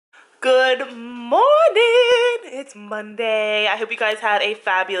Good morning! It's Monday. I hope you guys had a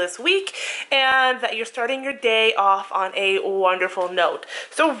fabulous week and that you're starting your day off on a wonderful note.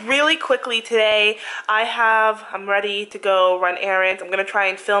 So really quickly today, I'm ready to go run errands. I'm going to try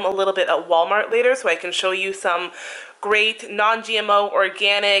and film a little bit at Walmart later so I can show you some great non-GMO,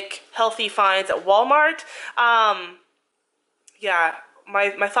 organic, healthy finds at Walmart. Yeah.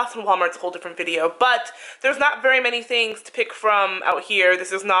 My thoughts on Walmart's a whole different video, but there's not very many things to pick from out here.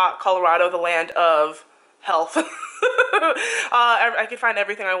 This is not Colorado, the land of health. I could find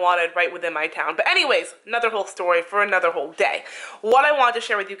everything I wanted right within my town. But anyways, another whole story for another whole day. What I wanted to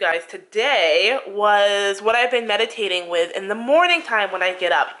share with you guys today was what I've been meditating with in the morning time when I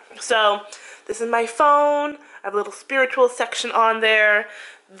get up. So this is my phone. I have a little spiritual section on there.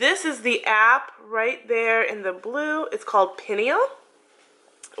 This is the app right there in the blue. It's called Pineal.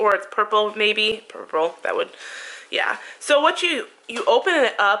 Or it's purple, maybe. Purple, that would, yeah. So what you open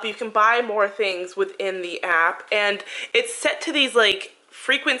it up, you can buy more things within the app, and it's set to these like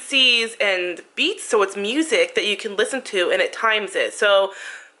frequencies and beats, so it's music that you can listen to, and it times it. So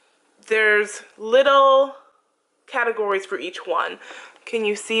there's little categories for each one. Can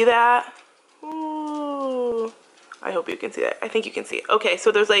you see that? Ooh, I hope you can see that. I think you can see it. Okay,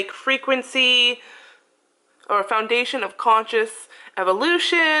 so there's like frequency, or foundation of conscious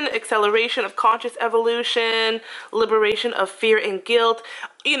evolution, acceleration of conscious evolution, liberation of fear and guilt,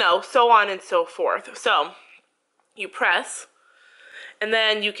 you know, so on and so forth. So you press, and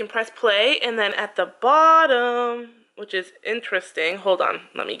then you can press play, and then at the bottom, which is interesting, hold on,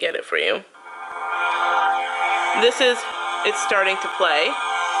 let me get it for you. It's starting to play,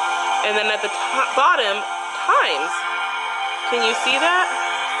 and then at the bottom, times. Can you see that?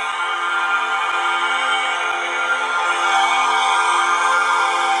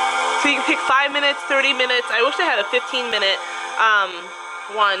 So you can pick 5 minutes, 30 minutes. I wish I had a 15-minute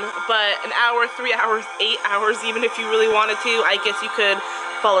one, but an hour, 3 hours, 8 hours, even if you really wanted to. I guess you could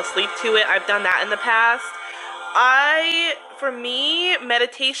fall asleep to it. I've done that in the past. For me,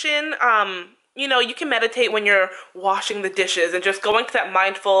 meditation, you know, you can meditate when you're washing the dishes and just going to that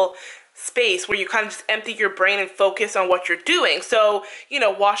mindful space where you kind of just empty your brain and focus on what you're doing. So, you know,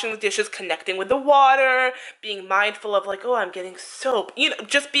 washing the dishes, connecting with the water, being mindful of like, oh, I'm getting soap, you know,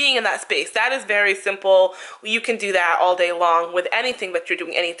 just being in that space. That is very simple. You can do that all day long with anything that you're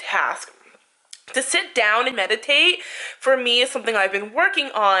doing, any task. To sit down and meditate, for me, is something I've been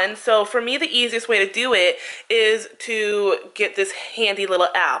working on. So for me, the easiest way to do it is to get this handy little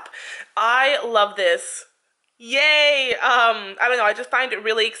app. I love this. Yay! I don't know, I just find it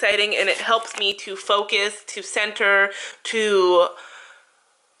really exciting, and it helps me to focus, to center, to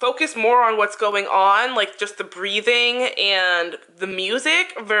focus more on what's going on, like just the breathing and the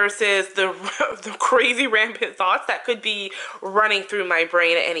music versus the crazy rampant thoughts that could be running through my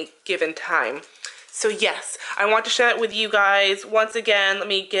brain at any given time. So yes, I want to share it with you guys. Once again, let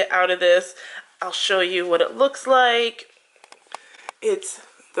me get out of this. I'll show you what it looks like. It's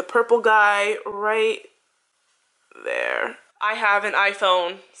the purple guy right there. I have an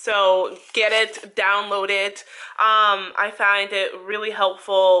iPhone, so get it, download it. I find it really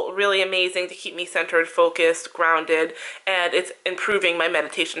helpful, really amazing to keep me centered, focused, grounded, and it's improving my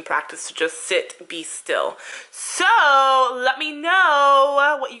meditation practice to just sit, be still. So let me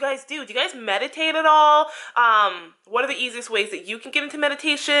know what you guys do. Do you guys meditate at all? What are the easiest ways that you can get into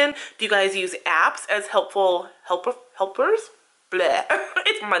meditation? Do you guys use apps as helpful helpers? Bleh.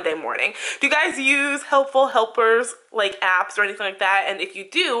 It's Monday morning. Do you guys use helpful helpers like apps or anything like that? And if you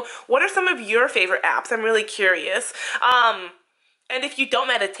do, what are some of your favorite apps? I'm really curious. And if you don't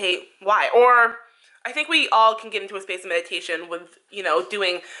meditate, why? Or I think we all can get into a space of meditation with, you know,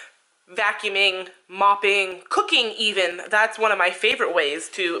 doing vacuuming, mopping, cooking even. That's one of my favorite ways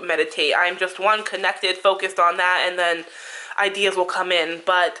to meditate. I'm just connected, focused on that, and then ideas will come in.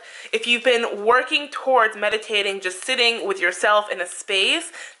 But if you've been working towards meditating, just sitting with yourself in a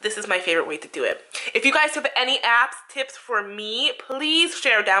space, this is my favorite way to do it. If you guys have any apps, tips for me, please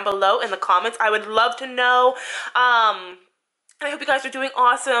share down below in the comments. I would love to know. And I hope you guys are doing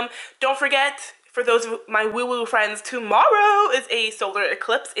awesome. Don't forget, for those of my woo-woo friends, tomorrow is a solar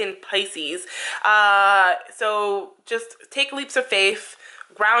eclipse in Pisces. So just take leaps of faith.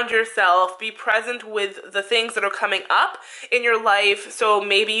 Ground yourself, be present with the things that are coming up in your life. So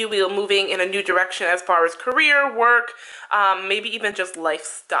maybe you'll be moving in a new direction as far as career, work, maybe even just life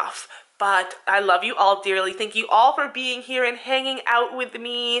stuff. But I love you all dearly. Thank you all for being here and hanging out with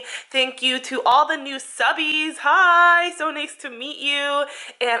me. Thank you to all the new subbies. Hi, so nice to meet you.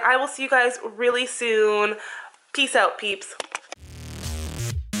 And I will see you guys really soon. Peace out, peeps.